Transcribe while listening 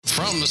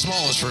From the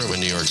smallest room in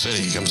New York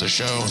City comes a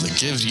show that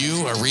gives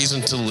you a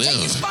reason to live.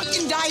 Take your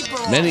fucking diaper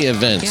off. Many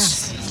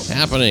events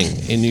happening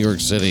in New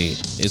York City.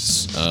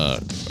 It's a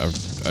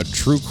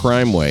true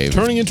crime wave.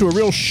 Turning into a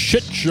real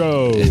shit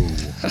show.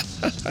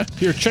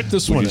 Here, check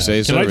this one out.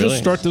 Can I just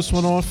start this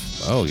one off?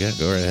 Oh, yeah,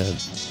 go right ahead.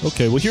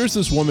 Okay, well, here's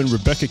this woman,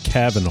 Rebecca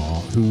Kavanaugh,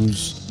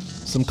 who's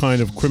some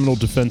kind of criminal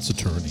defense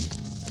attorney.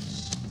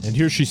 And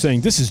here she's saying,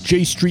 this is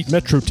J Street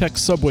Metrotech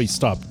subway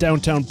stop,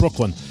 downtown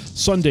Brooklyn,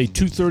 Sunday,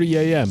 2:30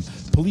 a.m.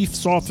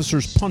 Police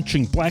officers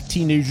punching black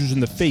teenagers in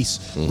the face,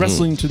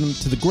 wrestling them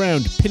to the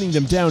ground, pinning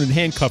them down and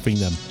handcuffing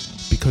them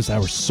because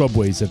our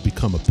subways have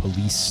become a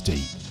police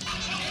state.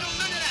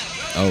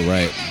 Oh,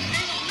 right.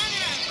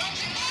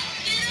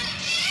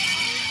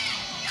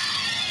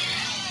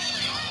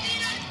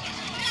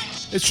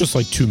 It's just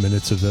like 2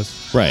 minutes of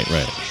this. Right.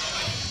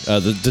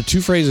 The two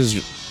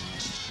phrases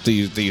that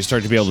you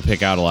start to be able to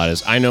pick out a lot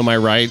is, I know my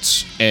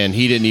rights, and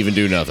he didn't even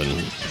do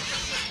nothing.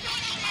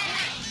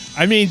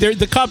 I mean,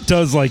 the cop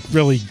does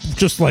really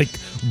just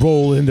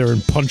roll in there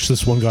and punch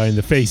this one guy in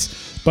the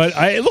face. But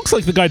it looks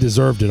like the guy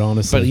deserved it,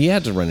 honestly. But he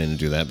had to run in and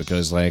do that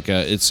because,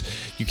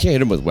 you can't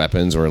hit him with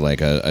weapons or a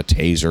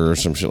taser or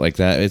some shit like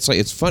that.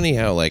 It's funny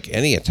how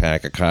any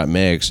attack a cop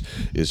makes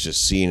is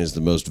just seen as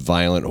the most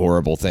violent,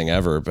 horrible thing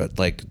ever. But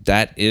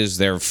that is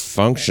their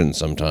function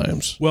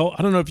sometimes. Well,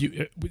 I don't know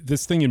if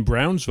this thing in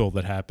Brownsville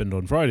that happened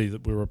on Friday,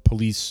 where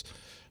police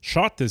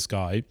shot this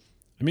guy.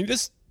 I mean,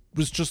 this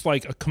was just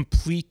a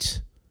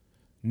complete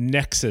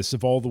nexus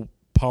of all the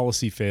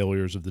policy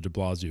failures of the de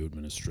Blasio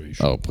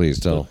administration. Oh, please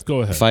don't.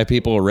 Go ahead. 5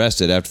 people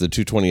arrested after the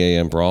 2:20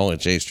 a.m. brawl at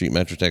J Street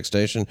Metrotech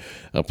Station.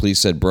 Police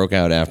said broke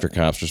out after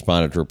cops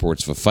responded to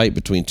reports of a fight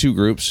between two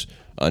groups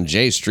on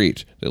J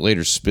Street that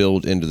later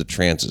spilled into the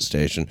transit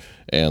station.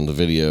 And the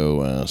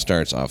video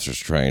starts officers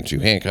trying to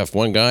handcuff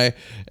one guy.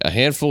 A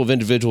handful of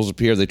individuals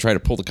appear. They try to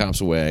pull the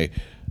cops away.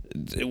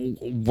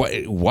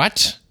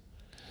 What?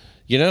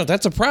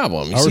 That's a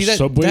problem. Our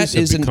subways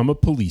have become a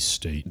police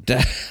state.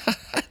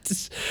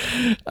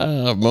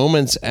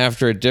 Moments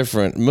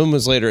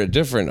later, a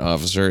different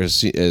officer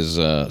is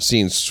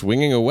seen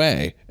swinging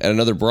away at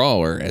another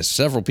brawler as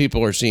several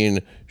people are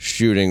seen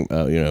shooting.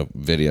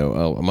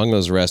 Video. Among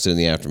those arrested in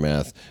the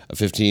aftermath, a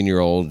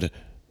 15-year-old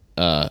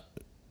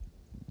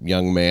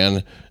young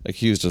man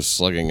accused of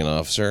slugging an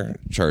officer,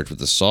 charged with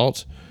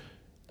assault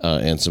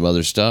and some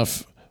other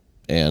stuff.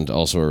 And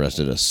also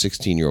arrested a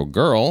 16-year-old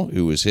girl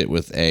who was hit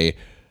with a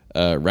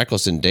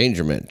reckless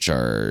endangerment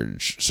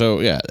charge. So,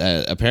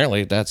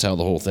 apparently that's how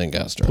the whole thing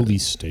got started.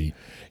 Police state.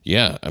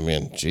 Yeah, I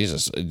mean,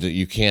 Jesus,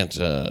 you can't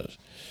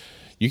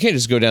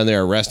just go down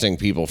there arresting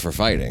people for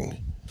fighting.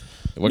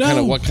 What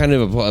kind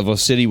of a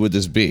city would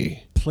this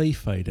be? Play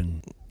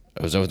fighting.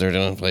 Oh, is that what they're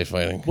doing? Play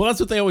fighting? Well, that's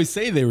what they always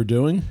say they were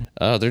doing.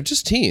 They're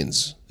just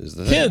teens.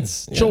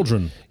 Kids,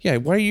 children. Yeah,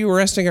 why are you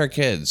arresting our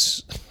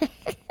kids?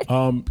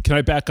 Can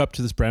I back up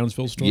to this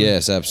Brownsville story?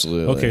 Yes,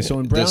 absolutely. Okay, so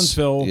in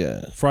Brownsville,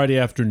 Friday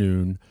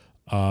afternoon,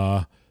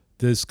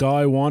 this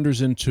guy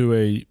wanders into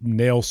a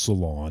nail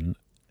salon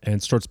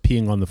and starts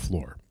peeing on the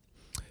floor.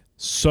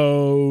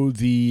 So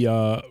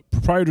the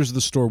proprietors of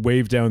the store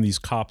wave down these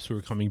cops who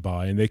are coming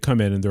by, and they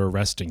come in and they're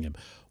arresting him.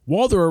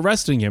 While they're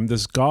arresting him,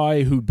 this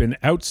guy who'd been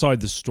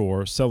outside the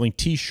store selling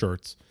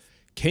T-shirts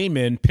came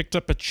in, picked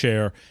up a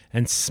chair,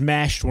 and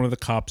smashed one of the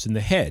cops in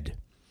the head.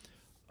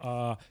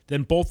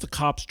 Then both the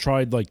cops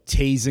tried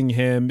tasing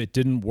him. It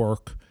didn't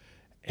work.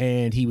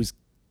 And he was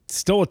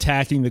still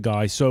attacking the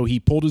guy. So he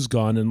pulled his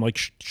gun and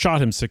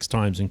shot him 6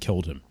 times and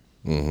killed him.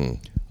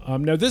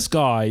 Mm-hmm. Now this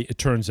guy, it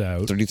turns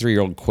out,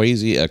 33-year-old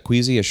Kwesi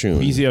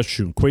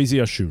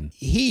Ashun.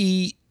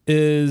 He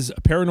is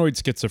a paranoid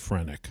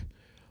schizophrenic.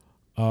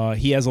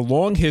 He has a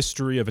long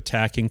history of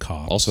attacking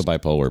cops. Also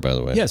bipolar, by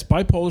the way. Yes,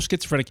 bipolar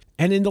schizophrenic.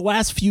 And in the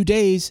last few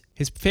days,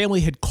 his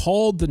family had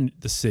called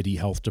the city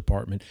health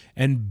department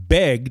and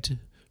begged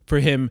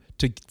for them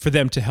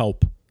to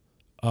help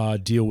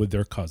deal with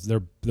their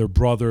cousin, their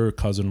brother,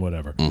 cousin,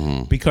 whatever,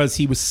 because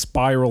he was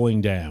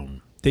spiraling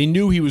down. They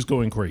knew he was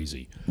going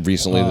crazy.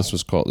 Recently, this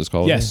was called.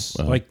 Yes,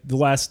 the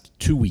last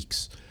 2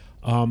 weeks.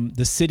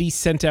 The city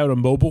sent out a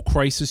mobile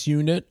crisis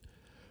unit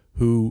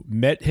who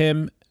met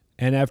him.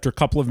 And after a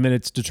couple of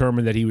minutes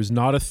determined that he was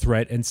not a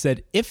threat and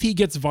said, if he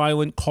gets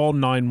violent, call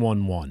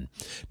 911.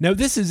 Now,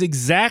 this is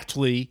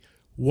exactly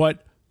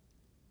what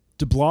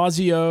de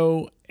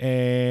Blasio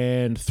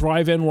and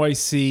Thrive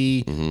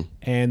NYC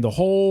and the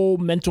whole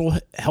mental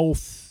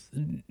health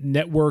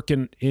network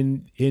in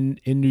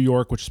New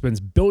York, which spends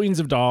billions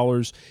of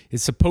dollars,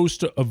 is supposed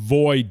to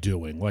avoid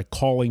doing,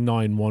 calling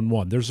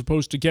 911. They're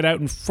supposed to get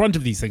out in front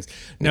of these things.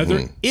 Now,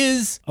 there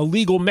is a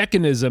legal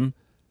mechanism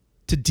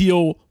to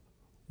deal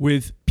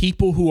with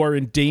people who are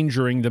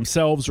endangering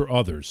themselves or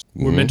others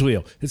who are mentally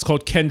ill. It's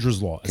called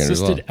Kendra's Law,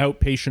 Assisted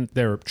Outpatient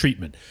Therapy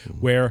Treatment,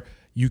 where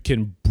you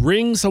can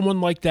bring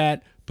someone like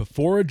that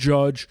before a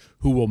judge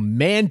who will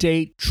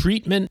mandate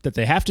treatment, that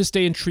they have to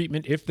stay in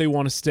treatment if they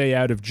want to stay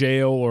out of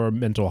jail or a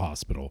mental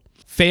hospital.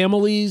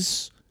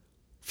 Families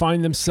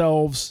find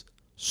themselves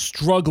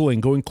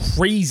struggling, going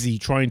crazy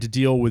trying to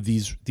deal with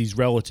these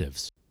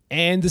relatives.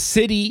 And the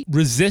city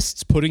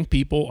resists putting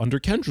people under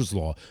Kendra's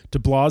law. De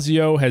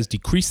Blasio has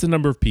decreased the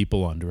number of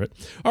people under it.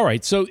 All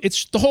right, so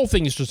the whole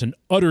thing is just an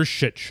utter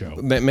shit show.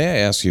 May I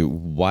ask you,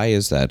 why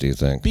is that, do you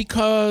think?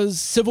 Because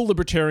civil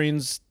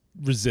libertarians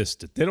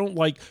resist it. They don't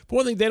like, for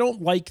one thing, they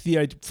don't like the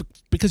idea,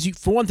 because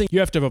for one thing, you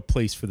have to have a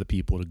place for the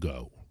people to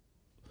go.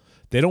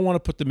 They don't want to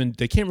put them in,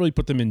 they can't really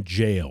put them in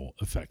jail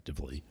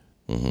effectively.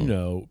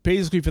 Mm-hmm.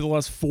 Basically for the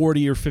last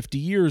 40 or 50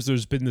 years,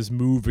 there's been this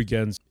move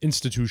against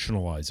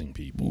institutionalizing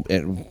people.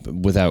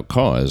 And without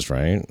cause,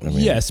 right?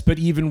 Yes, but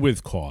even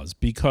with cause,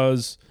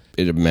 because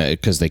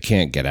they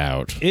can't get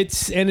out. It's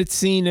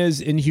seen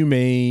as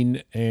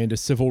inhumane and a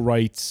civil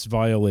rights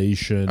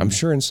violation. I'm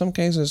sure in some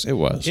cases it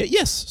was.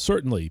 Yes,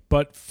 certainly.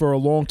 But for a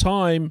long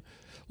time,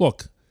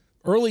 look,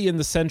 early in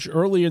the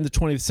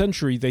 20th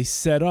century, they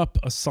set up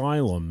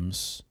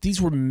asylums.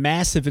 These were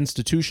massive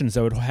institutions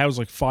that would house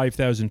like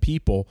 5,000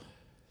 people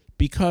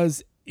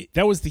because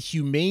that was the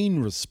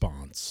humane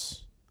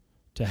response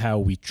to how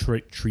we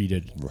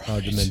treated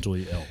the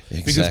mentally ill.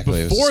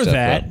 Exactly. Because before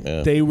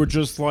that, they were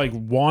just like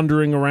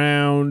wandering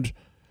around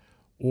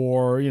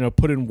or,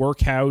 put in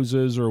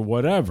workhouses or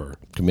whatever.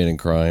 Committing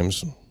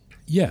crimes.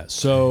 Yeah,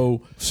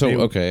 so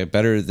okay,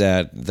 better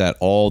that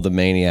all the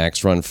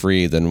maniacs run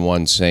free than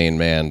one sane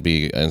man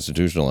be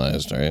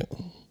institutionalized, right?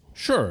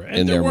 Sure,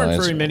 and there weren't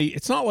very many.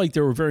 It's not like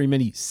there were very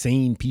many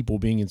sane people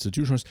being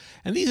institutionalized,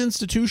 and these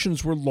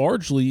institutions were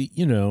largely,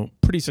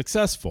 pretty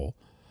successful.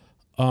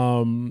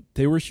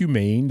 They were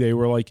humane. They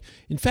were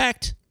in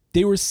fact,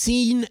 they were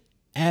seen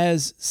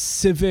as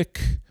civic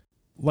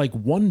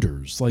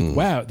wonders.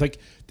 Wow,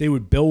 they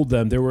would build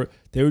them. They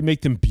would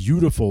make them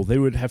beautiful. They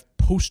would have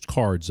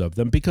postcards of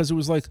them because it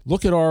was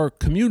look at our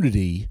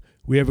community.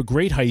 We have a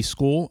great high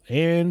school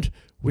and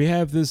we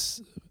have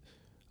this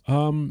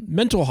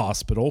mental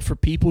hospital for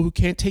people who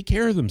can't take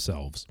care of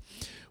themselves.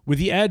 With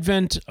the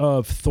advent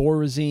of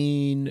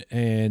Thorazine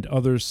and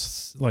other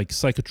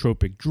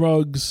psychotropic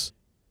drugs,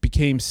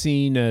 became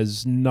seen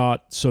as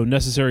not so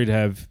necessary to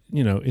have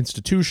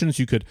institutions.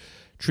 You could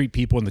treat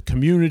people in the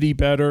community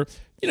better,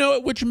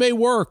 which may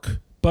work.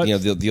 But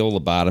the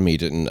old lobotomy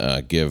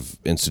didn't give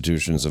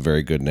institutions a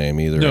very good name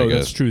either. No, I guess.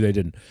 That's true. They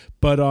didn't.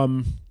 But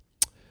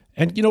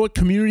and you know what?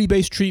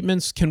 Community-based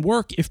treatments can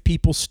work if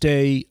people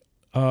stay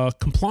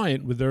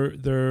compliant with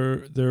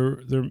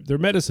their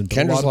medicine.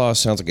 Kendra's law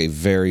sounds like a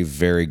very,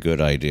 very good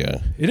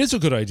idea. It is a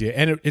good idea,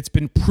 and it's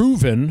been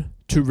proven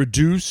to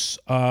reduce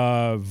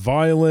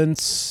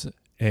violence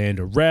and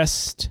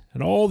arrest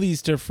and all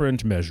these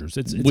different measures.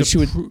 It's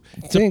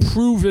a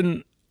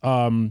proven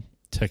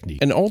technique.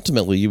 And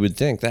ultimately, you would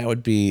think that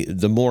would be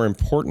the more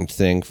important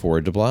thing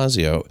for de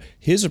Blasio.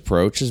 His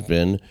approach has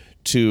been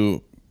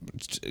to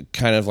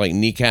kind of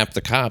kneecap the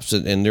cops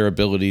and their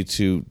ability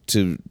to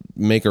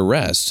make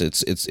arrests.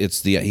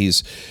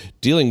 He's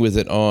dealing with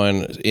it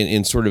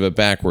in sort of a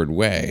backward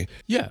way.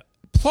 Yeah.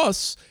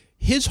 Plus,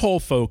 his whole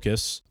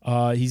focus,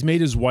 he's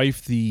made his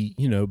wife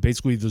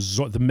basically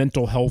the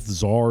mental health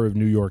czar of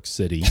New York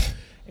City.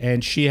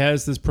 And she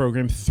has this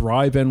program,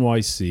 Thrive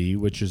NYC,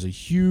 which is a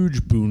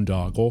huge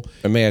boondoggle.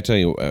 And may I tell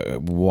you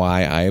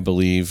why I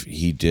believe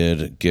he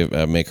did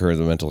make her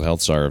the mental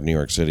health czar of New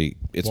York City?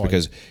 It's Why?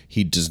 Because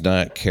he does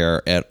not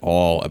care at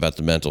all about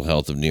the mental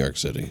health of New York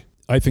City.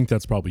 I think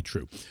that's probably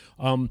true.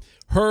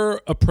 Her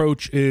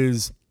approach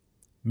is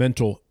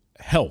mental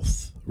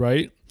health,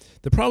 right?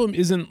 The problem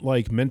isn't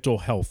mental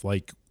health,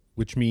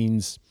 which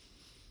means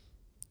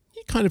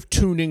kind of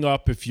tuning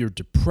up if you're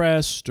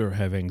depressed or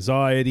have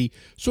anxiety,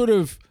 sort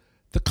of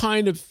the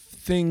kind of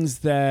things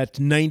that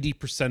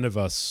 90% of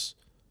us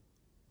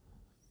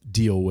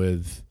deal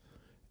with,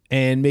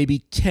 and maybe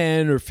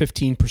 10 or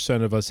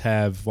 15% of us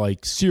have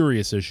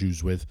serious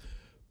issues with,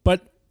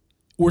 but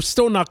we're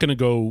still not going to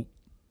go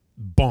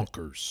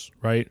bonkers,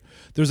 right?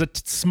 There's a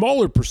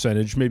smaller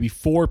percentage, maybe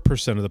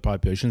 4% of the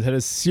population that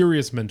has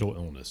serious mental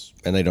illness.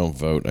 And they don't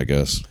vote, I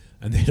guess.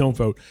 And they don't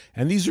vote.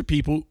 And these are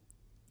people,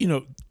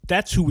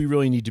 that's who we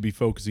really need to be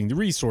focusing the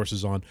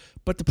resources on.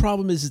 But the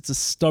problem is it's a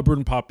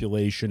stubborn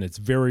population. It's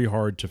very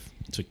hard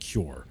to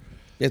cure.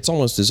 It's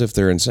almost as if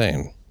they're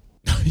insane.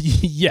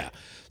 Yeah.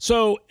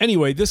 So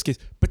anyway, this case.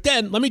 But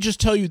then let me just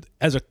tell you,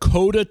 as a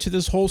coda to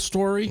this whole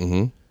story,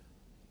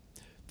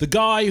 the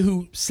guy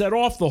who set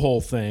off the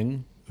whole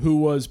thing, who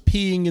was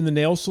peeing in the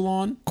nail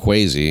salon.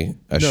 Kwesi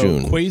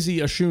Ashun. No, Kwesi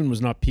Ashun was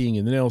not peeing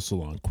in the nail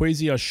salon.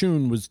 Kwesi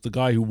Ashun was the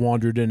guy who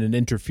wandered in and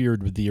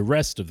interfered with the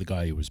arrest of the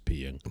guy who was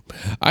peeing.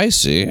 I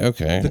see.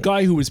 Okay. The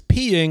guy who was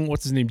peeing,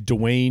 what's his name?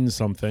 Dwayne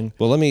something.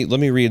 Well, let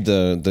me read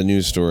the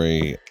news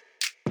story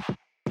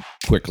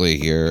quickly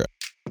here.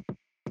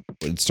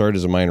 It started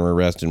as a minor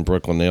arrest in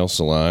Brooklyn nail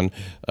salon.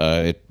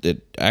 A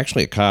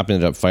cop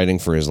ended up fighting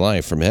for his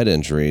life from head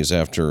injuries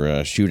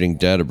after shooting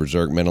dead a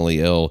berserk mentally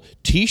ill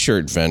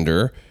T-shirt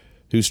vendor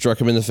who struck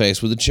him in the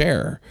face with a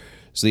chair.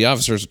 So the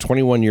officer is a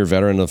 21-year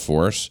veteran of the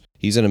force.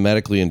 He's in a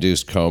medically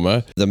induced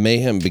coma. The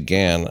mayhem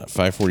began at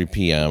 5:40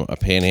 p.m. A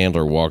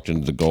panhandler walked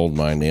into the gold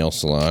mine nail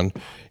salon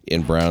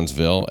in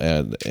Brownsville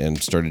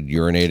and started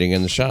urinating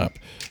in the shop.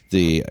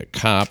 The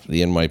cop,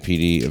 the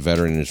NYPD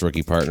veteran and his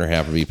rookie partner,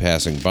 happened to be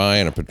passing by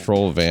in a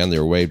patrol van. They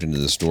were waved into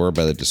the store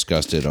by the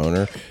disgusted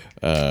workers.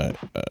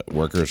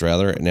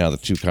 Now the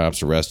two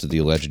cops arrested the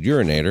alleged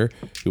urinator,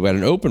 who had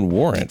an open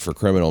warrant for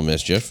criminal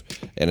mischief,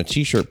 and a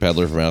T-shirt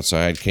peddler from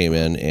outside came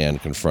in and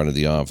confronted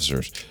the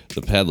officers.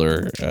 The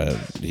peddler,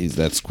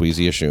 that's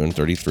Queasy Ashun,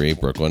 33,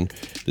 Brooklyn.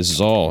 This is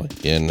all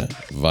in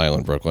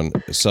violent Brooklyn.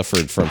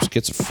 Suffered from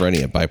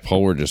schizophrenia,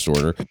 bipolar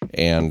disorder,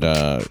 and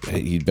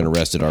he'd been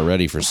arrested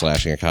already for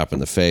slashing a cop in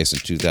the face in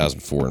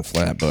 2004 in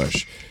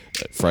Flatbush.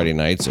 Friday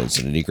night's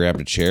incident, he grabbed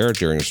a chair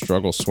during a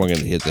struggle, swung it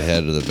and hit the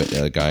head of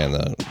the guy on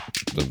the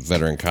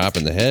veteran cop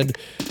in the head,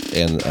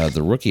 and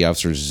the rookie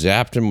officer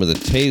zapped him with a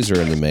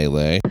taser in the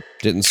melee.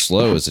 Didn't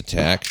slow his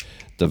attack.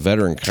 The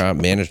veteran cop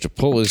managed to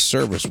pull his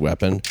service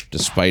weapon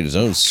despite his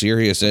own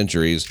serious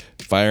injuries,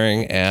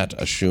 firing at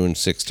Ashun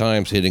 6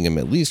 times, hitting him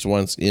at least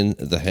once in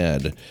the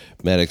head.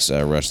 Medics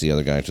rushed the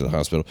other guy to the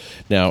hospital.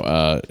 Now,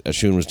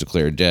 Ashun was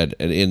declared dead.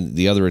 And in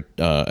the other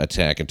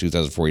attack in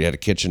 2004, he had a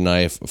kitchen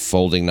knife, a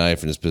folding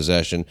knife in his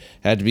possession,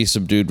 had to be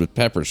subdued with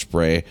pepper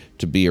spray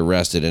to be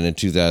arrested. And in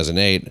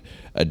 2008,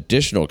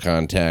 additional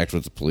contact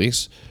with the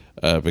police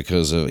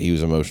because he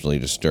was emotionally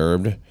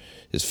disturbed.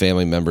 His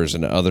family members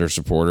and other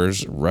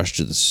supporters rushed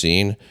to the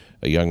scene.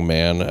 A young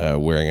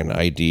man wearing an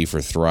ID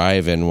for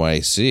Thrive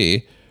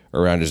NYC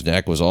around his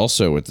neck was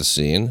also at the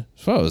scene.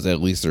 So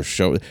at least they're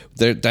showing.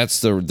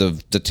 That's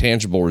the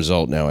tangible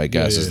result now, I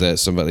guess, is that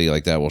somebody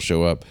like that will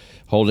show up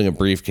holding a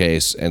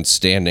briefcase and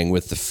standing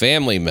with the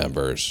family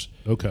members.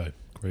 Okay,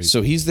 great.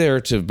 So he's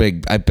there to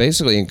I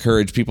basically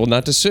encourage people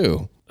not to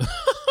sue.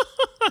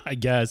 I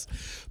guess.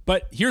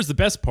 But here's the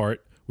best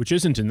part, which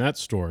isn't in that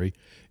story,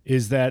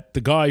 is that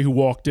the guy who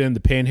walked in, the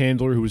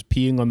panhandler who was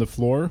peeing on the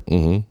floor,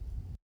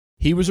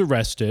 he was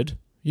arrested.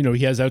 You know,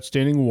 he has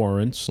outstanding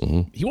warrants.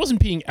 He wasn't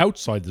peeing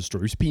outside the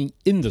store. He was peeing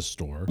in the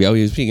store. Yeah,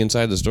 he was peeing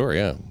inside the store,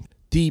 yeah.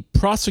 The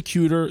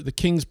prosecutor, the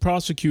Kings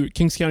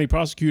County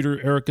prosecutor,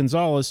 Eric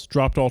Gonzalez,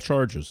 dropped all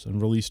charges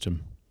and released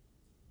him.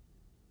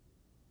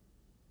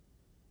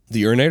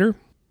 The urinator?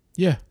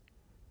 Yeah.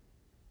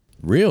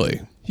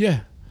 Really?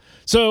 Yeah.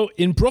 So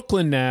in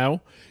Brooklyn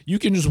now, you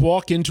can just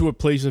walk into a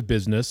place of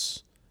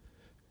business,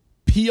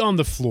 pee on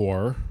the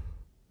floor,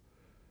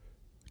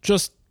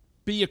 just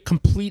be a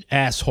complete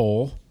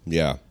asshole.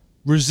 Yeah.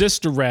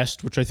 Resist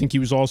arrest, which I think he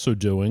was also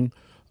doing.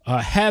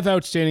 Have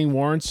outstanding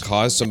warrants.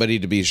 Cause somebody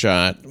to be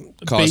shot.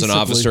 Cause an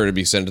officer to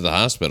be sent to the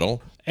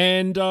hospital.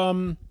 And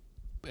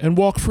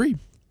walk free.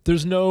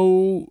 There's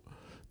no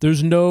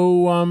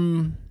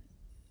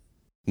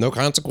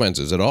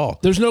consequences at all.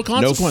 There's no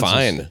consequences. No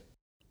fine.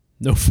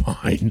 No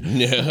fine.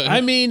 Yeah.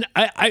 I mean,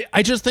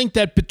 I just think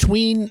that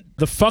between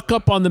the fuck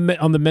up on the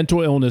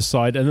mental illness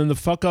side and then the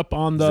fuck up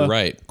on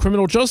the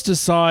criminal justice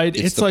side,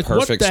 it's like,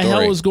 what the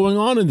hell is going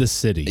on in this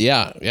city?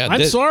 Yeah.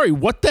 I'm sorry.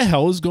 What the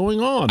hell is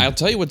going on? I'll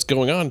tell you what's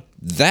going on.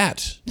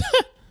 That's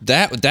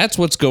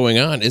what's going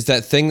on. Is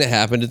that thing that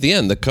happened at the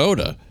end, the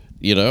coda.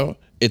 You know,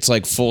 it's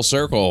like full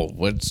circle.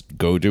 Let's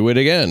go do it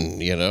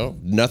again. You know,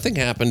 nothing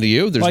happened to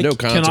you. There's no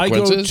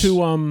consequences. Can I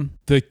go to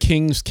the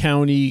Kings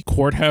County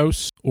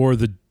courthouse or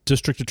the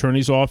district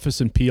attorney's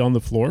office and pee on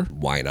the floor?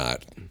 Why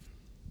not?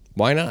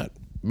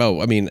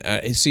 No, I mean,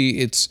 see,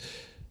 it's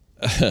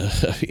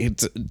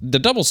the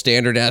double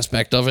standard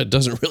aspect of it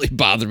doesn't really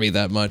bother me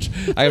that much.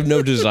 I have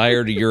no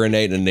desire to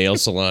urinate in a nail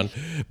salon,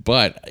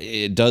 but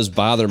it does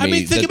bother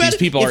me that these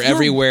people are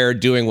everywhere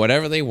doing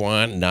whatever they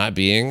want, not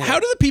being. How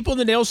do the people in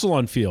the nail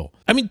salon feel?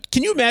 I mean,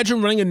 can you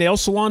imagine running a nail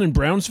salon in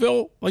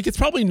Brownsville? Like, it's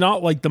probably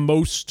not like the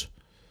most.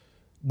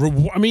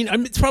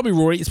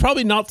 It's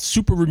probably not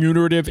super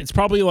remunerative. It's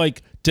probably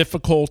like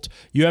difficult.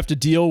 You have to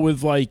deal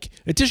with, like,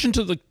 addition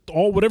to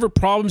whatever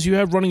problems you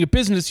have running a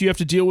business, you have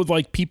to deal with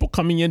like people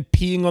coming in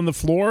peeing on the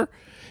floor,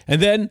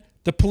 and then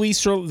the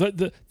police or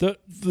the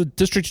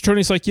district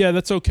attorney's like, yeah,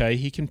 that's okay,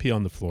 he can pee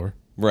on the floor.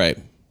 Right.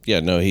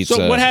 Yeah. No.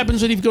 So what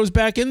happens when he goes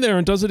back in there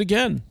and does it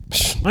again?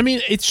 I mean,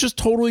 it's just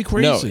totally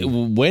crazy.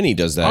 No. When he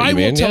does that, I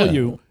will tell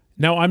you.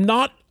 Now, I'm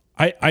not.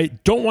 I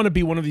don't want to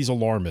be one of these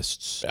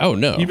alarmists. Oh,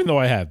 no. Even though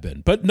I have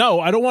been. But no,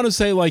 I don't want to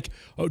say like,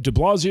 oh, de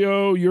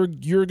Blasio,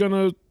 you're going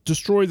to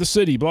destroy the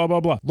city, blah, blah,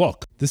 blah.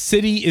 Look, the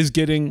city is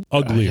getting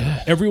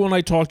uglier. Everyone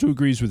I talk to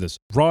agrees with this.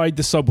 Ride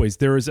the subways.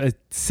 There is a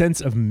sense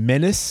of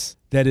menace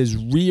that is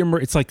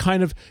it's like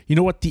kind of, you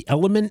know what? The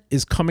element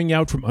is coming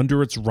out from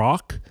under its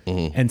rock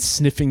and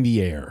sniffing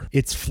the air.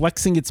 It's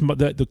flexing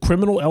the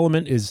criminal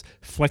element is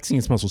flexing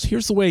its muscles.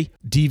 Here's the way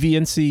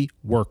deviancy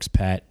works,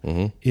 Pat,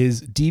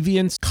 is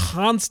deviants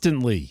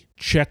constantly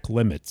check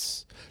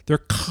limits. They're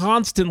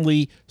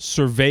constantly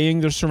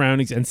surveying their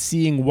surroundings and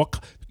seeing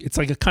it's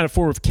like a kind of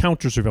form of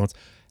counter surveillance.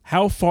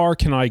 How far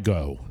can I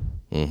go?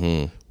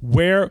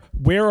 Where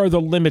are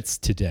the limits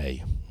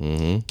today?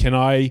 Can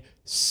I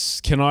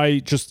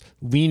just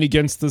lean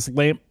against this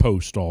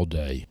lamppost all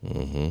day?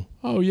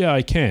 Oh, yeah,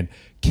 I can.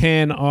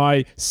 Can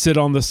I sit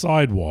on the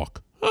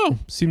sidewalk? Oh,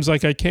 seems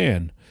like I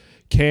can.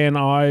 Can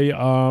I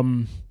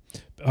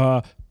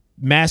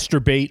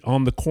masturbate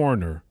on the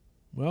corner?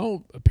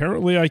 Well,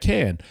 apparently I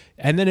can.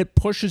 And then it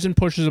pushes and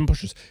pushes and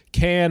pushes.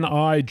 Can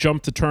I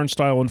jump the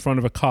turnstile in front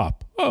of a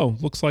cop? Oh,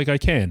 looks like I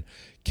can.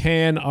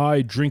 Can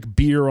I drink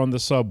beer on the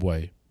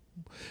subway?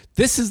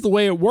 This is the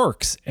way it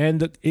works.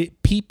 And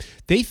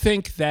they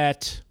think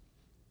that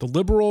the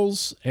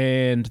liberals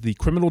and the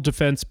criminal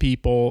defense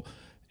people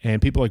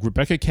and people like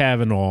Rebecca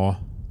Kavanaugh.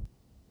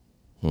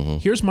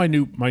 Here's my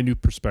new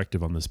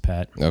perspective on this,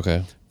 Pat.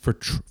 Okay. For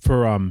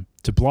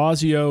de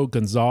Blasio,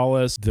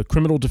 Gonzalez, the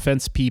criminal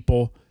defense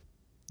people,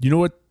 you know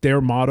what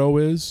their motto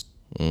is?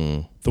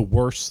 The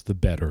worse, the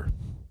better.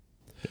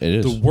 It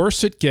is. The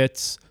worse it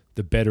gets,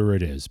 the better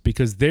it is,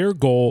 because their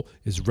goal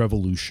is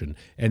revolution,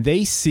 and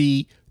they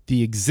see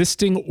the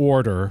existing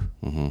order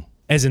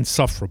as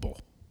insufferable.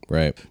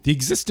 Right. The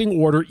existing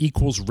order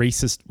equals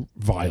racist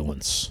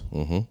violence.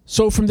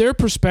 So from their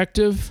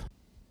perspective,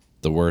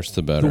 the worse,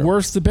 the better. the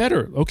worse, the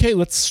better. Okay,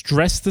 let's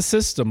stress the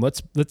system.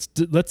 Let's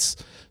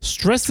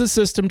stress the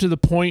system to the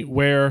point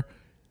where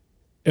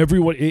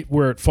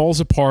where it falls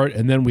apart,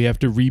 and then we have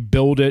to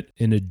rebuild it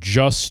in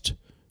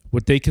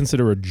what they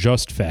consider a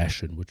just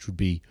fashion, which would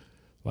be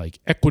like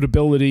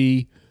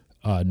equitability,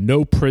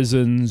 no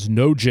prisons,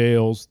 no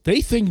jails.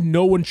 They think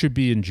no one should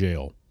be in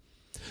jail.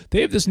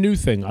 They have this new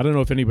thing. I don't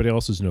know if anybody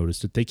else has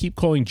noticed it. They keep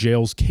calling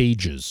jails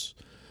cages.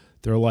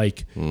 They're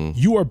like,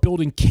 you are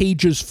building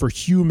cages for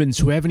humans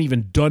who haven't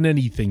even done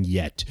anything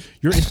yet.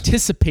 You're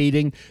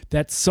anticipating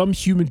that some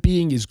human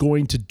being is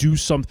going to do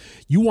something.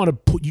 You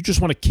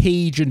just want to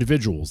cage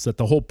individuals. That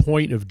the whole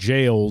point of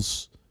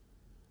jails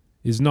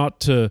is not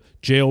to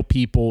jail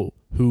people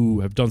who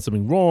have done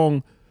something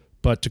wrong,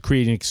 but to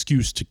create an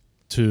excuse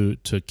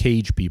to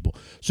cage people.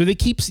 So they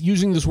keep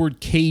using this word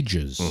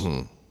cages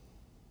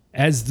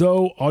as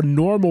though a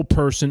normal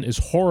person is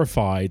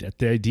horrified at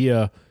the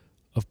idea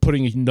of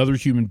putting another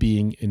human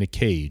being in a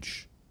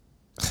cage.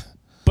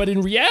 But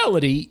in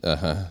reality,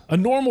 a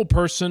normal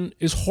person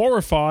is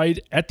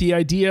horrified at the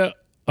idea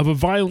of a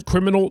violent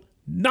criminal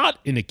not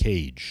in a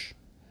cage.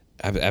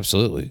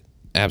 Absolutely.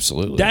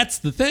 Absolutely. That's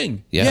the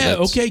thing. Yeah,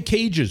 okay,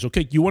 cages.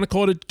 Okay, you want to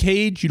call it a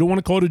cage? You don't want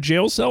to call it a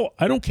jail cell?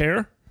 I don't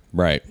care.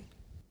 Right.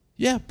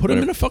 Yeah, put him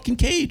in a fucking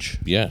cage.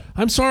 Yeah.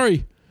 I'm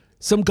sorry.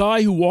 Some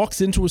guy who walks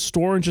into a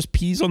store and just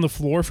pees on the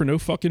floor for no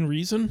fucking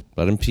reason.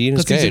 Let him pee in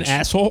his because cage. he's an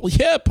asshole.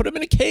 Yeah, put him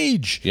in a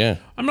cage. Yeah.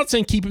 I'm not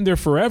saying keep him there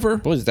forever.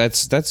 Well,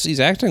 he's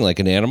acting like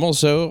an animal,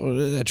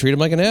 so treat him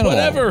like an animal.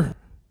 Whatever.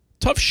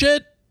 Tough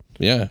shit.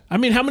 Yeah. I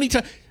mean, how many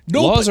times?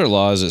 Laws are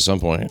laws at some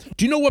point.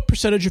 Do you know what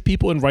percentage of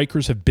people in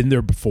Rikers have been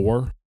there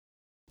before?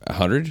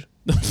 100?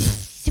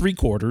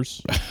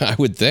 3/4. I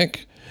would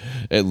think.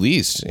 At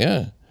least,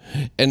 yeah.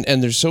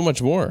 And there's so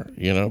much more,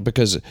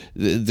 because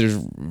there's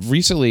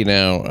recently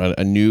now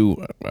a new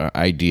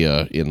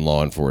idea in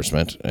law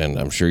enforcement, and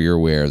I'm sure you're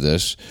aware of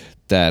this,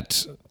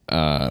 that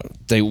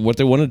what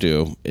they want to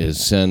do is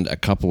send a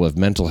couple of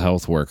mental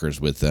health workers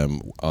with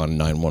them on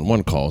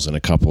 911 calls in a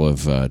couple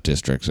of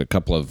districts, a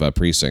couple of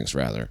precincts,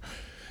 rather.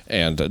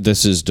 And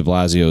this is de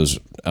Blasio's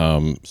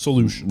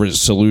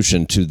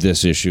solution to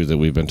this issue that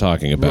we've been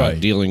talking about,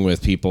 dealing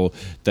with people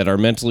that are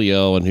mentally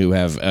ill and who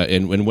have,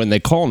 and when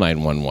they call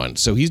 911.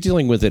 So he's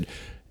dealing with it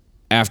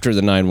after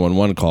the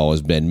 911 call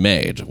has been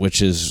made,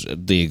 which is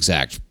the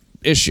exact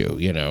issue.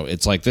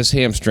 It's like this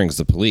hamstrings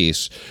the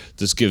police.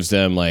 This gives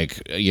them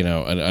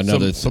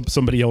another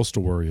somebody else to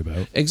worry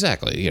about.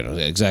 Exactly.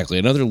 Exactly.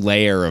 Another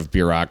layer of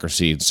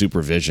bureaucracy and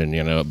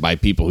supervision, by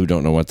people who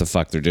don't know what the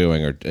fuck they're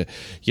doing, or,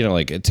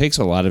 it takes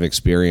a lot of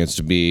experience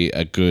to be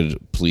a good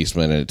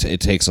policeman. It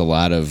takes a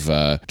lot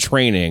of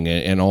training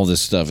and all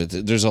this stuff.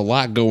 There's a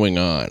lot going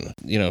on,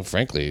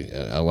 frankly,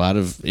 a lot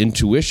of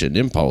intuition,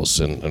 impulse,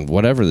 and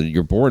whatever that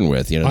you're born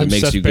with, that I'm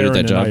makes Seth you good Barron,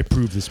 at that job. And I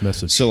approve this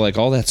message. So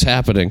all that's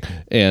happening,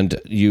 and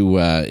you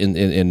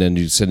and then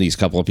you send these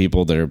couple of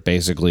people that are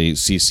basically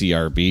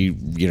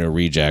CCRB,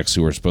 rejects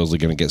who are supposedly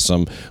going to get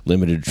some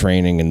limited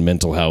training in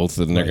mental health,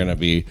 and they're going to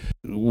be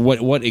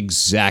what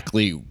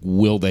exactly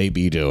will they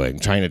be doing?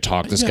 Trying to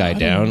talk this guy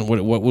down?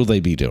 What will they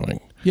be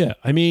doing? Yeah,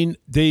 I mean,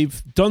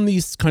 they've done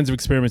these kinds of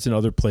experiments in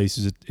other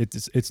places.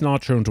 It's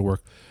not shown to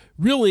work.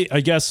 Really,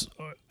 I guess.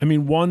 I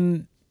mean,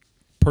 one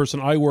person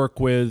I work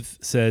with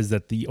says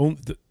that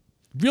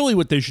really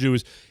what they should do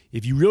is,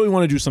 if you really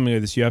want to do something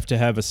like this, you have to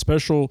have a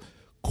special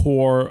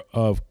corps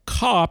of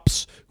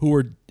cops who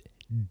are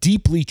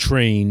deeply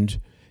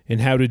trained in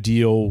how to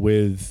deal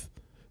with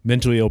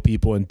mentally ill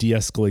people and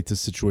de-escalate the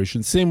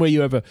situation. Same way you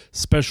have a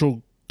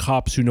special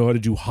cops who know how to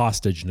do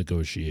hostage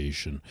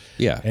negotiation.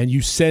 Yeah. And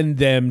you send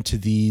them to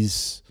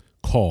these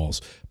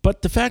calls.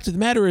 But the fact of the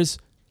matter is,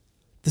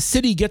 the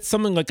city gets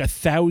something like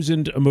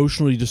 1,000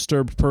 emotionally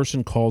disturbed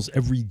person calls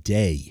every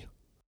day.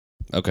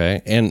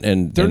 Okay,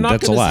 and they're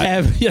not that's a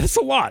lot. That's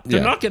a lot.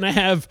 They're not going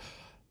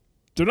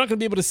to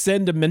be able to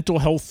send a mental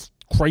health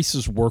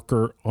crisis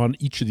worker on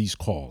each of these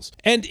calls.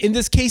 And in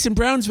this case in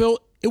Brownsville,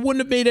 it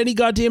wouldn't have made any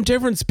goddamn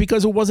difference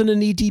because it wasn't an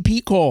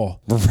EDP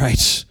call.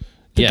 Right.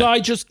 The guy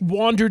just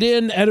wandered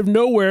in out of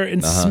nowhere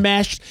and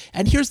smashed.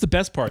 And here's the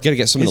best part. You got to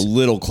get someone a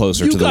little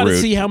closer to the root. You got to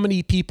see how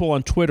many people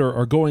on Twitter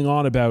are going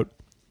on about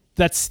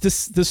that's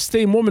this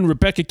same woman,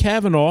 Rebecca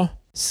Kavanaugh.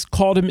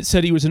 called him,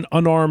 said he was an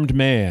unarmed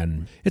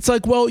man. It's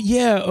like, well,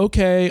 yeah,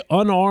 okay,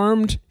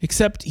 unarmed,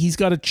 except he's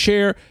got a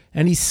chair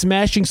and he's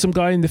smashing some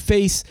guy in the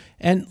face.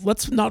 And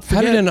let's not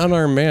forget. How did an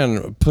unarmed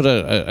man put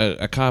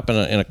a cop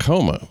in a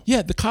coma?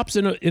 Yeah, the cop's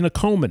in a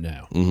coma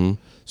now. Mm-hmm.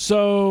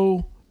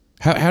 So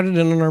how did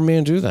an unarmed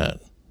man do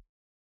that?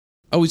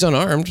 Oh, he's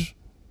unarmed.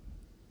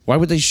 Why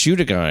would they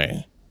shoot a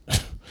guy?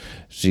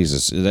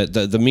 Jesus,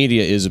 the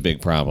media is a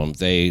big problem.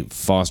 They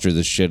foster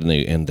this shit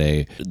and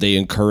they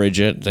encourage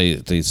it.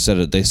 They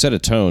set a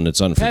tone that's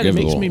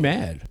unforgivable. It makes me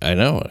mad. I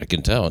know, I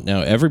can tell.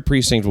 Now every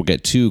precinct will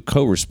get 2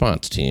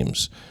 co-response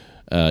teams,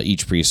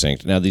 each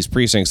precinct. Now these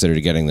precincts that are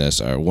getting this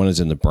one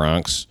is in the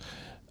Bronx,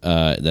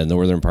 the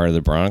northern part of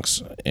the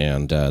Bronx,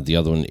 and the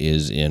other one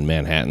is in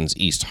Manhattan's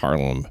East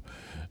Harlem.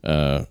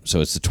 So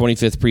it's the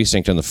 25th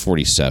precinct and the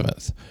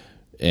 47th.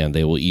 And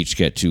they will each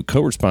get 2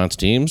 co-response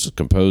teams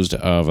composed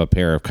of a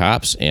pair of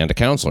cops and a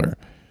counselor.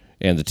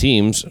 And the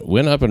teams,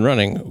 when up and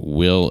running,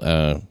 will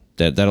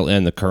that'll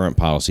end the current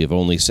policy of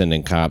only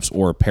sending cops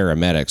or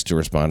paramedics to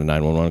respond to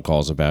 911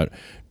 calls about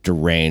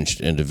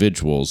deranged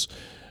individuals.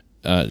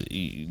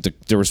 The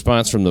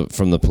response from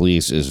the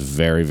police is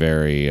very,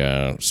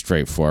 very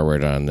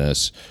straightforward on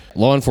this.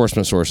 Law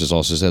enforcement sources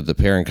also said that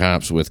pairing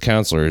cops with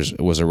counselors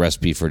was a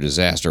recipe for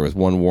disaster, with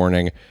one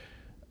warning: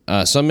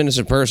 some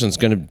innocent person's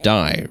going to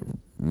die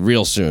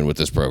real soon with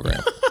this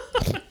program.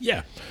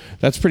 Yeah.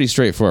 That's pretty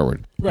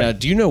straightforward. Right.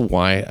 Do you know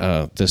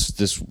why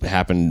this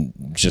happened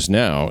just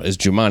now? Is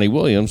Jumaane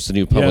Williams, the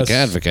new public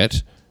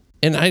advocate?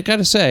 And I got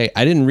to say,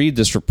 I didn't read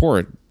this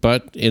report,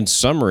 but in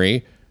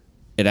summary,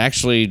 I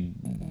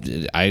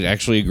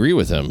actually agree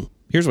with him.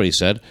 Here's what he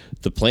said.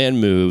 The plan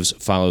moves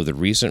follow the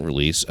recent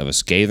release of a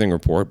scathing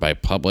report by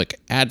public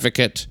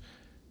advocate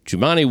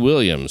Jumaane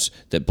Williams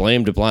that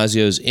blamed de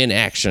Blasio's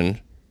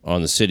inaction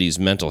on the city's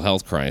mental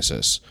health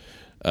crisis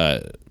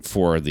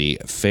for the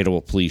fatal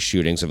police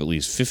shootings of at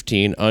least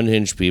 15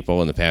 unhinged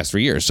people in the past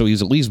 3 years. So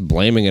he's at least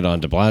blaming it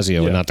on de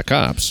Blasio and not the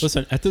cops.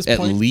 Listen, at this point,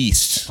 at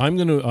least. I'm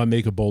going to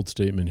make a bold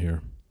statement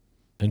here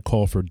and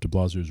call for de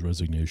Blasio's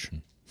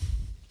resignation.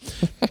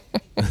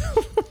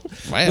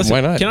 Listen,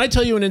 why not? Can I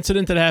tell you an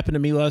incident that happened to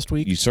me last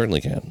week? You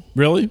certainly can.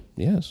 Really?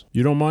 Yes.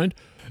 You don't mind?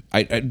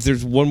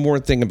 There's one more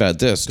thing about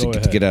this to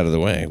get out of the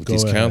way with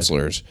these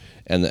counselors,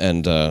 and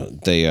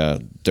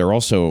they're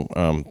also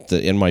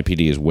the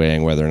NYPD is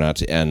weighing whether or not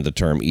to end the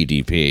term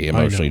EDP,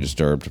 emotionally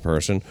disturbed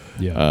person.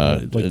 Yeah,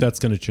 that's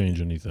going to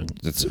change anything.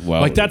 That's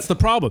the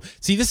problem.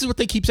 See, this is what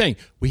they keep saying.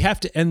 We have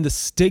to end the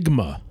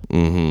stigma.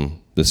 Mm-hmm.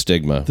 The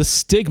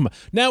stigma.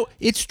 Now,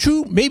 it's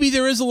true. Maybe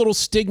there is a little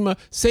stigma.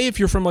 Say if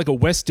you're from like a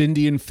West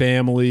Indian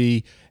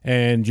family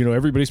and,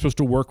 everybody's supposed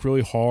to work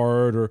really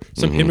hard, or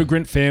some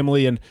immigrant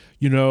family and,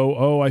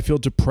 I feel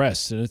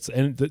depressed.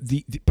 And but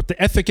the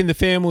ethic in the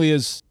family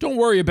is, don't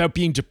worry about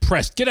being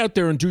depressed. Get out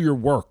there and do your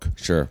work.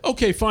 Sure.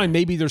 Okay, fine.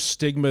 Maybe there's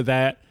stigma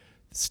there.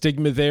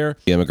 The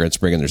immigrants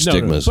bringing their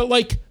stigmas. No. But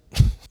like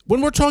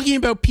when we're talking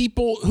about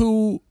people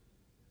who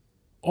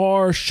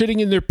are shitting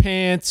in their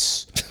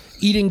pants,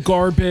 eating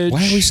garbage.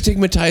 Why are we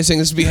stigmatizing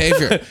this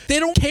behavior? They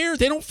don't care.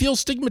 They don't feel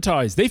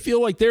stigmatized. They feel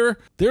like they're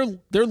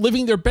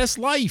living their best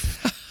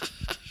life.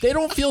 They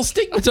don't feel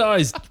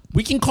stigmatized.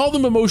 We can call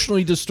them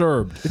emotionally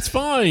disturbed. It's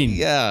fine.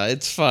 Yeah,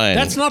 it's fine.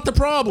 That's not the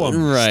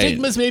problem. Right.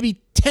 Stigma's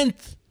maybe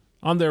 10th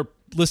on their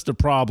list of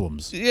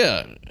problems.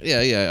 Yeah.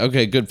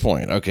 Okay, good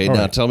point. Okay,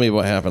 now tell me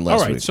what happened last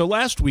week. All right, so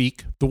last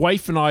week, the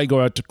wife and I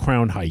go out to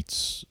Crown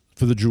Heights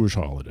for the Jewish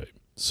holiday.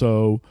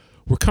 So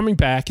we're coming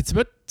back. It's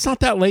not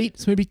that late.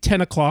 It's maybe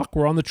 10 o'clock.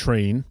 We're on the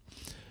train.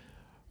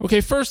 Okay,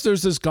 first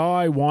there's this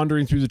guy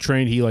wandering through the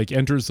train. He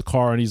enters the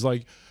car and he's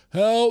like,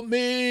 help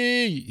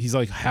me. He's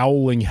like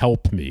howling,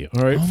 help me.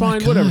 All right,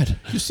 fine, whatever.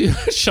 You see,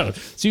 shut up.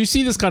 So you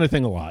see this kind of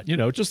thing a lot,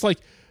 just like,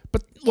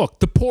 but look,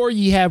 the poor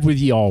ye have with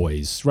ye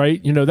always, right?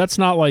 That's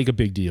not like a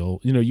big deal.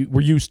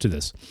 We're used to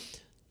this.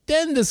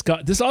 Then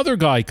this other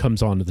guy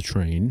comes onto the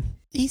train.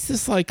 He's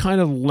this like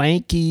kind of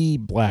lanky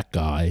black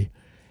guy.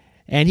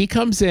 And he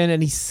comes in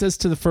and he says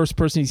to the first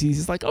person he sees,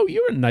 he's like, oh,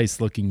 you're a nice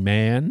looking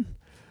man.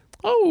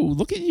 Oh,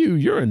 look at you.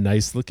 You're a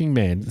nice looking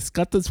man. It's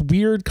got this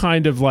weird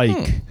kind of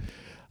like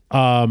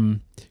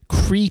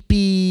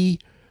creepy,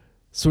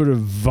 sort of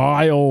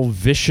vile,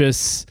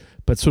 vicious,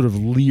 but sort of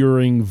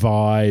leering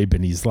vibe.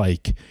 And he's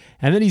like,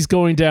 and then he's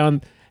going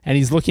down and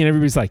he's looking at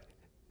everybody's like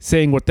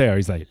saying what they are.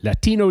 He's like,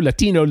 Latino,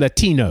 Latino,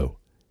 Latino,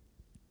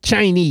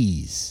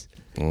 Chinese.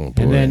 Oh,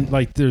 boy. And then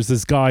like there's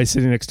this guy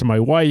sitting next to my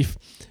wife.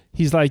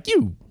 He's like,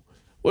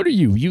 what are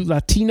you? You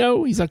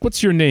Latino? He's like,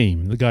 what's your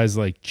name? The guy's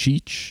like,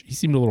 Cheech. He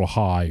seemed a little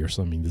high or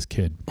something, this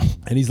kid.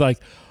 And he's like,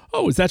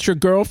 oh, is that your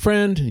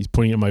girlfriend? He's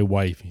pointing at my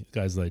wife. The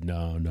guy's like,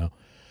 no.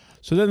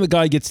 So then the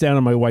guy gets down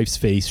on my wife's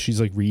face.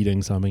 She's like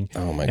reading something.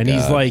 Oh my God. And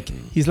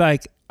he's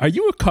like, are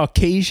you a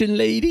Caucasian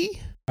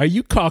lady? Are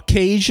you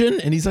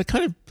Caucasian? And he's like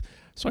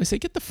so I say,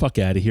 get the fuck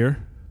out of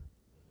here.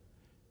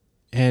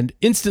 And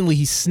instantly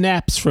he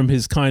snaps from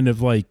his kind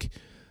of like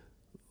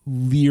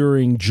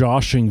leering,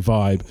 joshing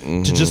vibe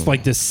to just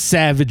like this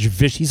savage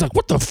vicious. He's like,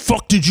 what the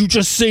fuck did you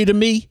just say to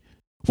me?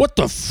 What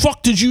the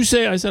fuck did you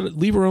say? I said,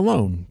 leave her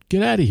alone.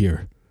 Get out of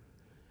here.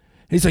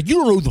 And he's like, you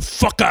don't know who the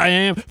fuck I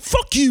am.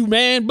 Fuck you,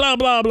 man. Blah,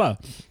 blah, blah.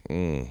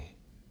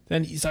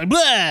 Then he's like,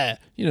 blah.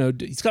 You know,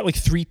 he's got like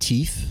 3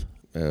 teeth.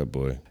 Oh,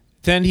 boy.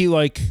 Then he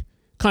like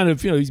kind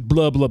of, you know, he's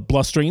blah, blah,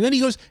 blustering. And then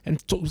he goes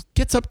and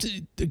gets up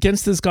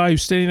against this guy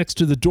who's standing next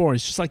to the door.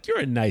 He's just like, you're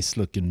a nice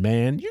looking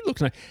man. You look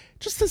nice.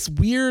 Just this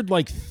weird,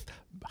 like,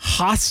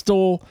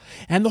 hostile.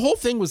 And the whole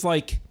thing was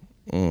like,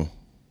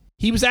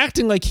 he was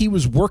acting like he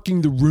was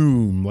working the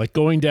room, like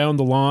going down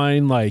the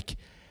line, like,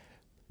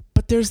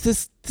 but there's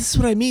this is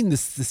what I mean,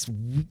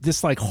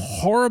 this like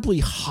horribly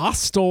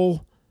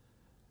hostile,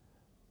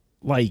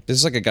 like. This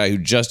is like a guy who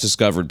just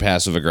discovered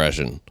passive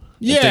aggression.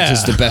 Yeah. I think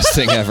it's the best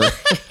thing ever.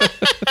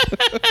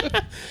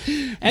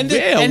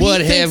 and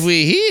what have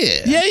we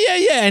here?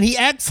 Yeah. And he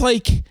acts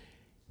like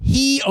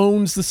he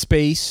owns the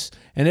space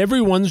and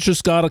everyone's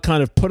just got to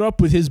kind of put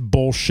up with his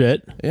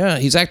bullshit. Yeah,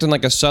 he's acting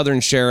like a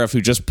southern sheriff who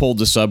just pulled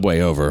the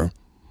subway over.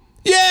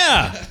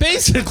 Yeah,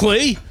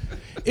 basically.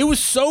 It was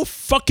so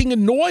fucking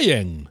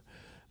annoying.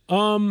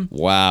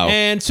 Wow.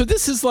 And so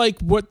this is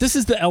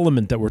the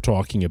element that we're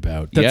talking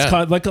about. That's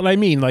kind of like what I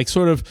mean, like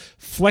sort of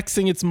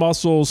flexing its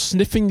muscles,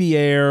 sniffing the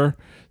air,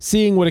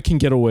 seeing what it can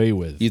get away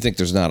with. You think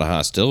there's not a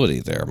hostility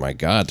there? My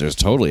God, there's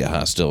totally a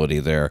hostility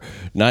there.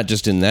 Not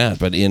just in that,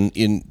 but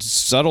in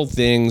subtle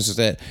things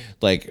that,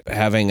 like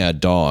having a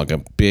dog,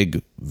 a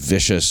big,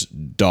 vicious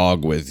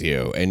dog with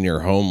you, and you're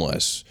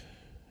homeless.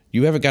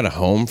 You haven't got a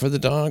home for the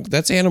dog?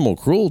 That's animal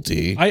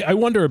cruelty. I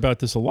wonder about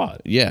this a lot.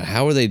 Yeah,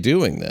 how are they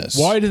doing this?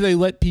 Why do they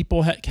let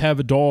people have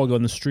a dog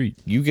on the street?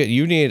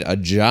 You need a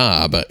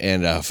job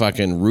and a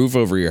fucking roof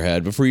over your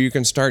head before you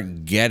can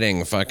start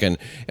getting fucking.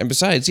 And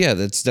besides, yeah,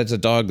 that's a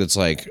dog that's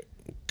like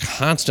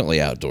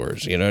constantly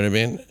outdoors. You know what I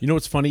mean? You know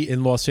what's funny?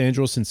 In Los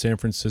Angeles and San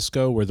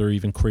Francisco, where they're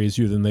even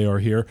crazier than they are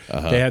here,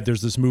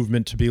 there's this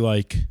movement to be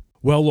like,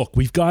 well, look,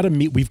 we've got to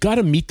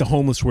meet the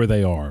homeless where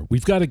they are.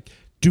 We've got to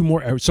do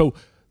more.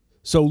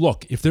 So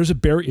look, if there's a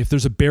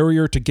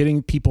barrier to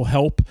getting people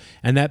help,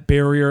 and that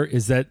barrier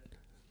is that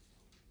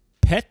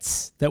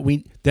pets,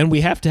 then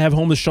we have to have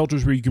homeless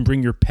shelters where you can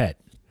bring your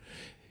pet.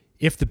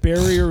 If the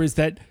barrier is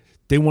that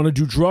they want to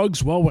do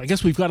drugs, well, I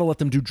guess we've got to let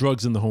them do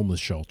drugs in the homeless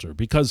shelter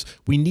because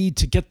we need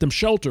to get them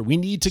shelter. We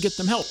need to get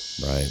them help.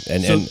 Right.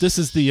 And this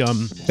is the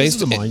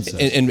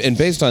mindset. And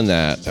based on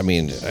that, I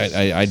mean,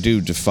 I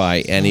do defy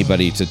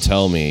anybody to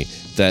tell me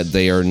that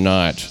they are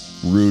not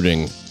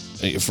rooting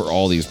for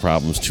all these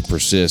problems to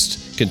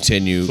persist,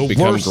 continue,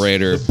 become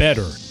greater. The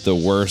better. The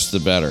worse, the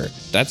better.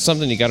 That's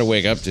something you got to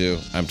wake up to.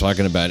 I'm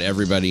talking about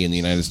everybody in the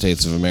United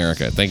States of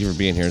America. Thank you for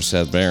being here,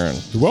 Seth Barron.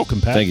 You're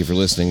welcome, Pat. Thank you for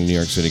listening to New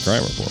York City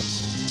Crime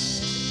Report.